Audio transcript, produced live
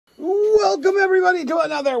Welcome everybody to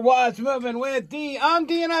another What's Moving with D. I'm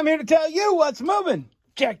D and I'm here to tell you what's moving.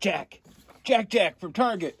 Jack from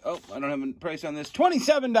Target. Oh, I don't have a price on this.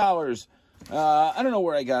 $27. I don't know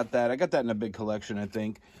where I got that. I got that in a big collection, I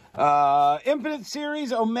think. Infinite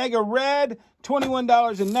Series Omega Red,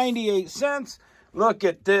 $21.98. Look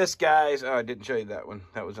at this, guys. Oh, I didn't show you that one.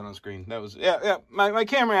 That wasn't on screen. That was, yeah. My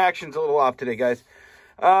camera action's a little off today, guys.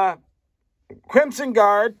 Crimson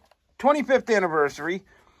Guard, 25th anniversary.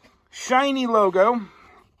 Shiny logo.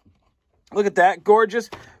 Look at that. Gorgeous.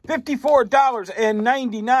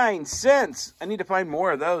 $54.99. I need to find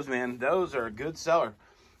more of those, man. Those are a good seller.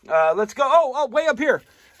 Let's go. Oh, way up here.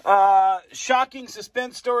 Shocking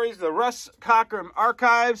Suspense Stories, the Russ Cockrum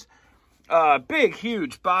Archives. Big,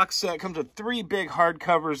 huge box set. Comes with 3 big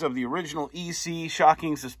hardcovers of the original EC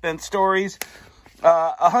Shocking Suspense Stories.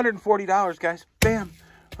 $140, guys. Bam.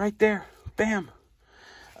 Right there. Bam.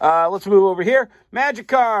 Let's move over here. Magic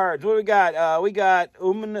cards. What we got? We got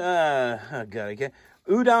Udon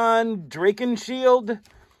Drakenshield.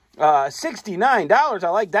 $69. I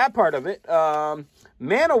like that part of it.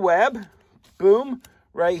 Mana Web. Boom.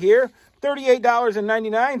 Right here.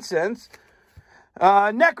 $38.99.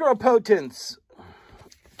 Necropotence.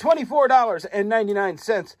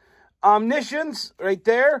 $24.99. Omniscience. Right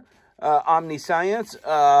there. Omniscience.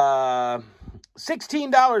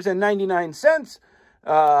 $16.99.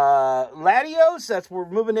 Latios, we're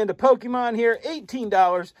moving into Pokemon here,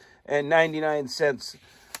 $18.99.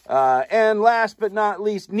 And last but not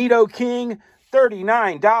least, Nidoking,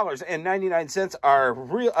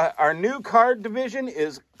 $39.99. Our new card division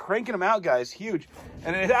is cranking them out, guys, huge.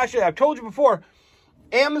 And it actually, I've told you before,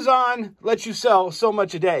 Amazon lets you sell so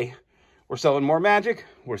much a day. We're selling more Magic,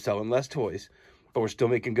 we're selling less toys, but we're still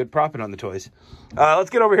making good profit on the toys. Let's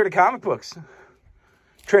get over here to comic books.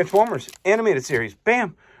 Transformers animated series.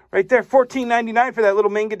 Bam. Right there. $14.99 for that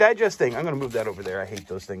little manga digest thing. I'm going to move that over there. I hate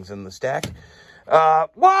those things in the stack.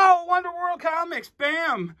 Wow. Wonderworld Comics.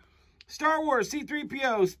 Bam. Star Wars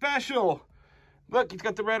C-3PO special. Look, he's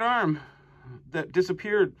got the red arm that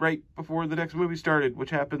disappeared right before the next movie started,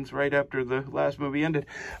 which happens right after the last movie ended.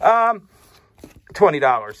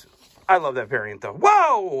 $20. I love that variant, though.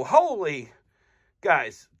 Whoa. Holy.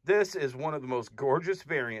 Guys, this is one of the most gorgeous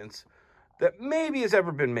variants that maybe has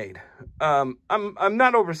ever been made. I'm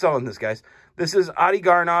not overselling this, guys. This is Adi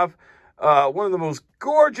Garnov, one of the most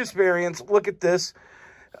gorgeous variants. Look at this.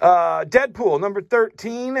 Deadpool, number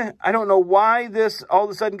 13. I don't know why this all of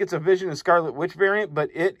a sudden gets a Vision and Scarlet Witch variant, but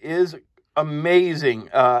it is amazing.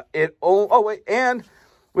 And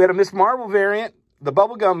we had a Miss Marvel variant, the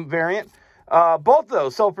bubblegum variant. Both of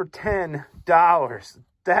those sold for $10.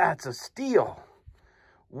 That's a steal.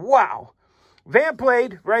 Wow.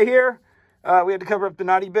 Vanplade right here. We had to cover up the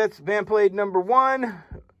naughty bits. Vanplade number 1,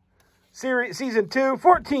 season 2,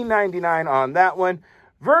 $14.99 on that one.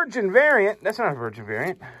 Virgin variant. That's not a Virgin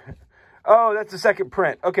variant. Oh, that's the second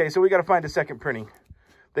print. Okay, so we got to find a second printing.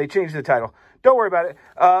 They changed the title. Don't worry about it.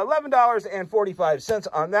 $11.45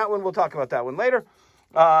 on that one. We'll talk about that one later.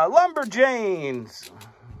 Lumberjanes.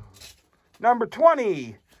 Number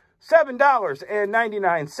 20,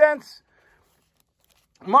 $7.99.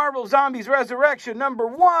 Marvel Zombies Resurrection, number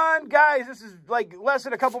 1. Guys, this is like less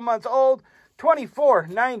than a couple months old.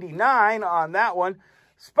 $24.99 on that one.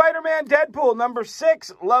 Spider-Man Deadpool, number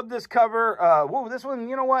 6. Love this cover. Whoa, this one,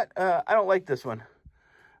 you know what? I don't like this one.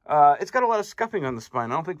 It's got a lot of scuffing on the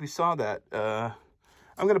spine. I don't think we saw that. I'm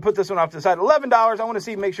going to put this one off to the side. $11. I want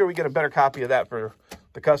to make sure we get a better copy of that for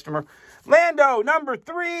the customer. Lando, number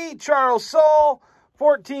 3. Charles Soule,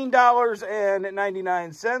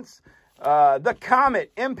 $14.99. The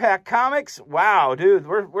Comet, Impact Comics. Wow, dude,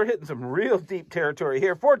 we're hitting some real deep territory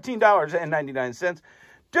here. $14.99.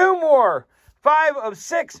 Doom War, 5 of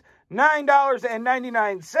 6,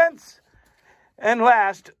 $9.99. And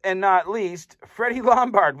last and not least, Freddie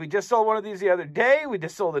Lombard. We just sold one of these the other day. We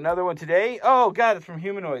just sold another one today. Oh, God, it's from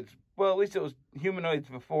Humanoids. Well, at least it was Humanoids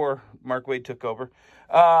before Mark Waid took over.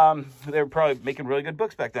 They were probably making really good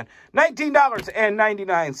books back then.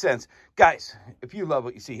 $19.99. Guys, if you love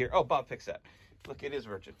what you see here. Oh, Bob fixed that. Look, it is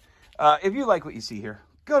Virgin. If you like what you see here,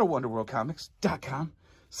 go to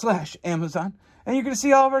WonderworldComics.com/Amazon, and you're going to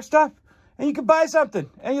see all of our stuff. And you can buy something,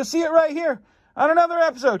 and you'll see it right here on another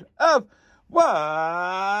episode of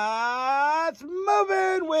What's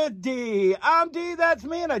Moving with D. I'm D, that's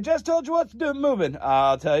me, and I just told you what's moving.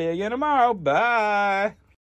 I'll tell you again tomorrow. Bye.